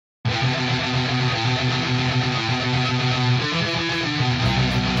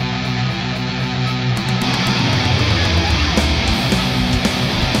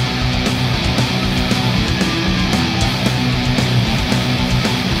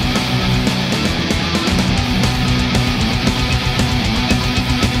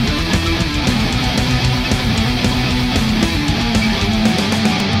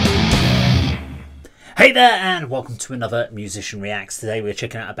Hey there and welcome to another Musician Reacts. Today we're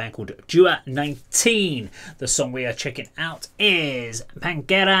checking out a band called Dewa 19. The song we are checking out is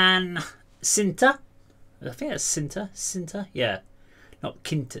Pangeran Cinta. I think it's Cinta, yeah. Not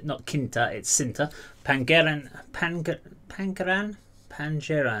Kinta, it's Cinta. Pangeran. I think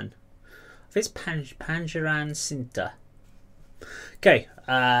it's Pangeran Cinta. Okay,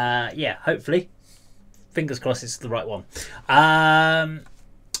 yeah, hopefully. Fingers crossed it's the right one.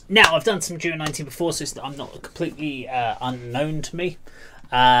 Now, I've done some Dewa 19 before, so I'm not completely unknown to me.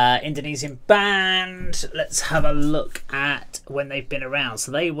 Indonesian band. Let's have a look at when they've been around.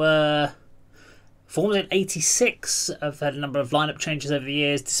 So they were formed in '86. I've had a number of lineup changes over the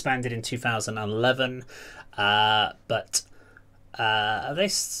years. Disbanded in 2011. But I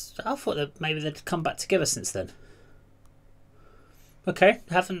thought that maybe they'd come back together since then. Okay,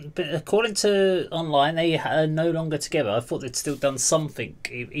 haven't been, according to online, they are no longer together. I thought they'd still done something,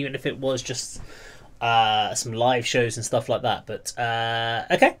 even if it was just some live shows and stuff like that. But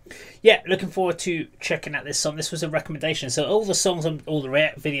okay, yeah, looking forward to checking out this song. This was a recommendation, so all the songs, all the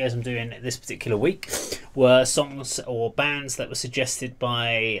react videos I'm doing this particular week were songs or bands that were suggested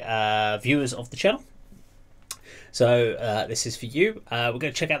by viewers of the channel. So this is for you. We're going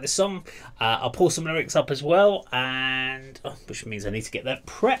to check out this song. I'll pull some lyrics up as well, and which means I need to get that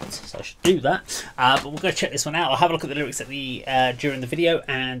prepped, so I should do that. But we'll go check this one out. I'll have a look at the lyrics at the during the video,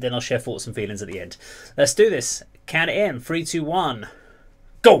 and then I'll share thoughts and feelings at the end. Let's do this. Count it in. 3, 2, 1,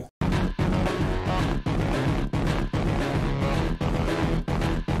 go.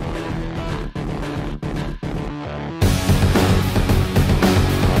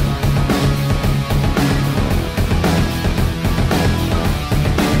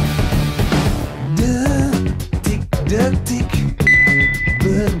 Detik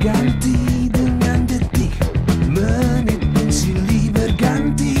berganti dengan detik, menit pun silih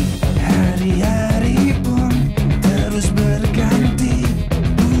berganti, hari-hari pun terus berganti,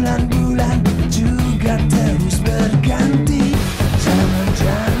 bulan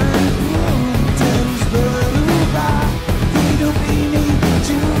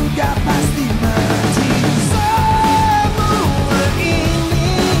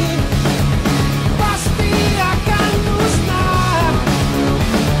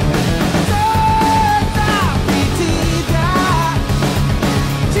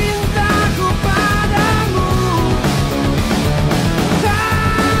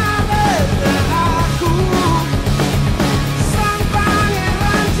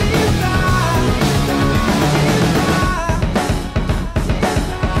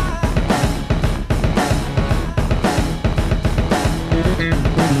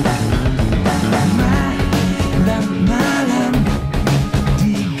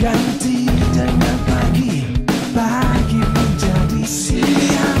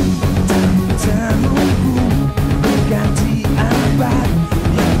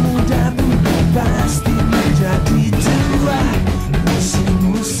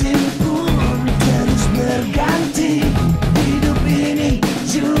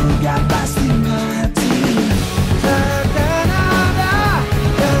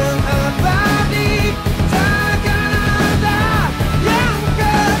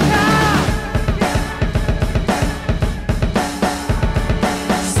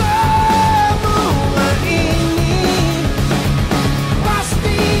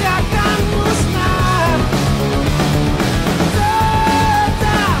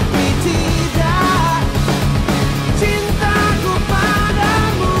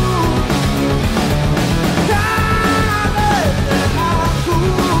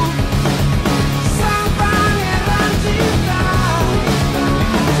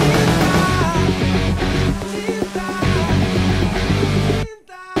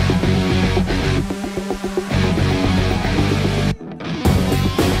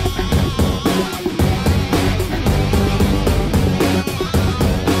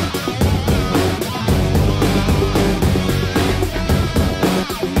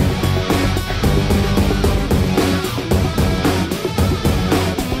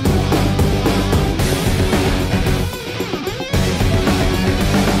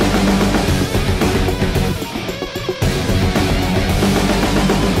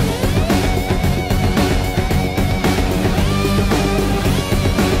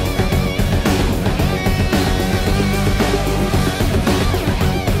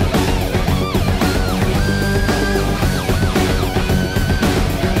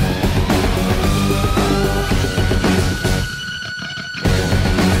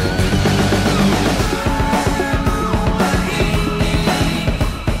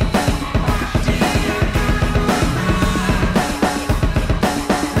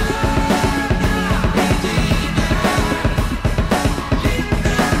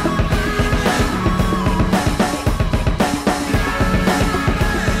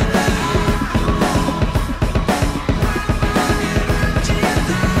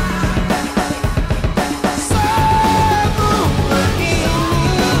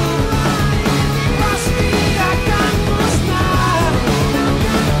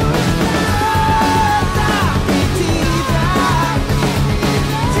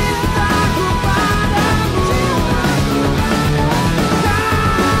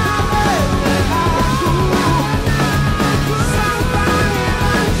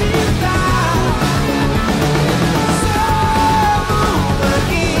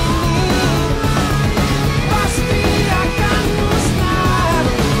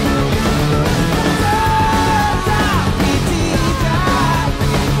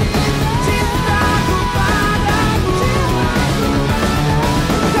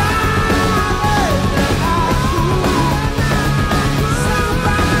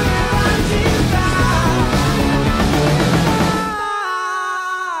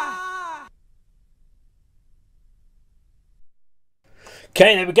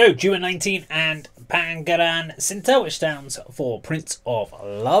Okay, there we go. Dewa 19 and Pangeran Cinta, which stands for Prince of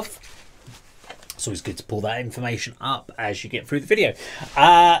Love. It's always good to pull that information up as you get through the video.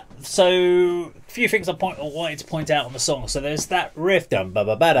 So, a few things I wanted to point out on the song. So there's that riff, dum ba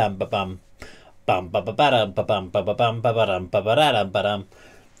ba ba dum ba bum, bum ba ba ba dum ba bum ba ba bum ba ba dum ba ba da dum ba dum.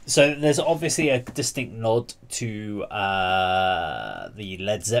 So there's obviously a distinct nod to the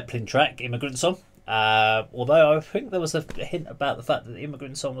Led Zeppelin track, Immigrant Song. Although I think there was a hint about the fact that the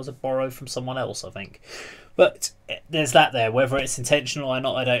Immigrant Song was a borrow from someone else, I think. But there's that there. Whether it's intentional or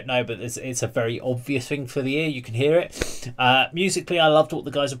not, I don't know. But it's a very obvious thing for the ear. You can hear it. Musically, I loved what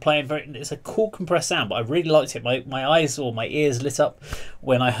the guys were playing. It's a cool compressed sound, but I really liked it. My eyes or my ears lit up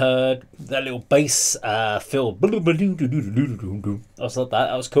when I heard that little bass fill. I was like that.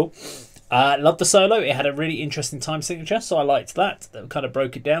 That was cool. Loved the solo. It had a really interesting time signature, so I liked that. That kind of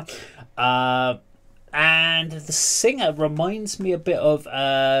broke it down. And the singer reminds me a bit of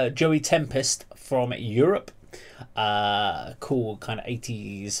Joey Tempest from Europe. Cool kind of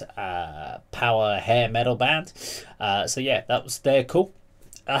 80s power hair metal band. So yeah, they're cool.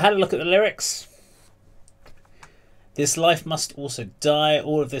 I had a look at the lyrics. This life must also die.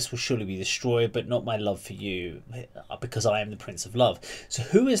 All of this will surely be destroyed, but not my love for you, because I am the Prince of Love. So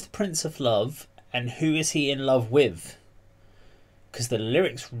who is the Prince of Love, and who is he in love with? Because the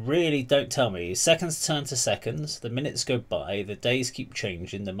lyrics really don't tell me. Seconds turn to seconds, the minutes go by, the days keep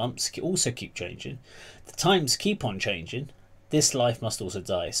changing, the months also keep changing, the times keep on changing. This life must also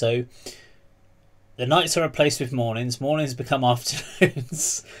die. So the nights are replaced with mornings, mornings become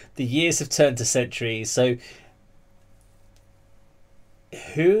afternoons, the years have turned to centuries. So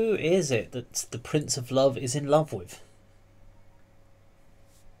who is it that the Prince of Love is in love with?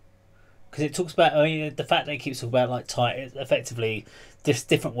 Because it talks about, I mean, the fact that it keeps talking about like time, effectively just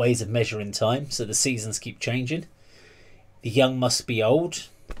different ways of measuring time. So the seasons keep changing. The young must be old.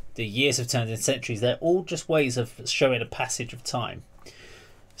 The years have turned into centuries. They're all just ways of showing a passage of time.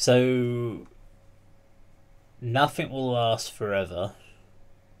 So nothing will last forever.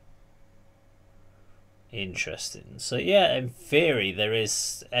 Interesting. So yeah, in theory, there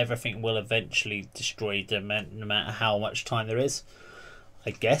is everything will eventually destroy no matter how much time there is,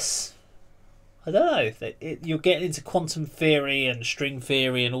 I guess. I don't know. You're getting into quantum theory and string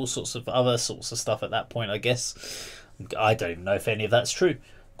theory and all sorts of other sorts of stuff at that point, I guess. I don't even know if any of that's true.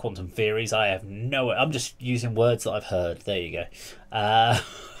 Quantum theories, I have no... I'm just using words that I've heard. There you go. I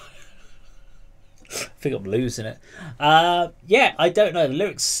think I'm losing it. Yeah, I don't know. The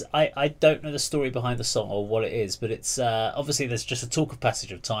lyrics, I don't know the story behind the song or what it is, but it's obviously there's just a talk of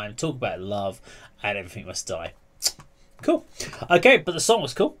passage of time, talk about love, and everything must die. Cool. Okay, but the song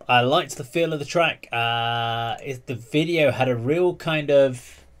was cool. I liked the feel of the track. The video had a real kind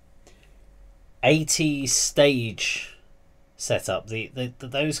of 80s stage setup.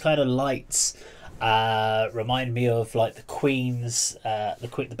 Those kind of lights remind me of like the Queen's,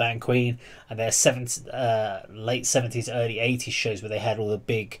 the band Queen, and their late 70s, early 80s shows where they had all the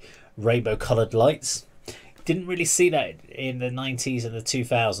big rainbow-coloured lights. Didn't really see that in the 90s and the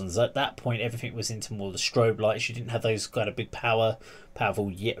 2000s. At that point, everything was into more the strobe lights. You didn't have those kind of big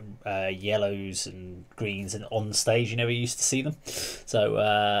powerful yellows and greens and on stage. You never used to see them.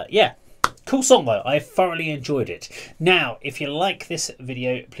 So, yeah. Cool song, though. I thoroughly enjoyed it. Now, if you like this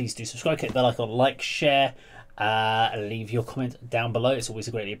video, please do subscribe, click the bell icon, like, share, leave your comment down below. It's always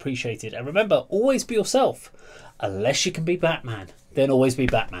greatly appreciated. And remember, always be yourself. Unless you can be Batman, then always be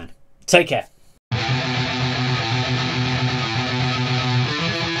Batman. Take care.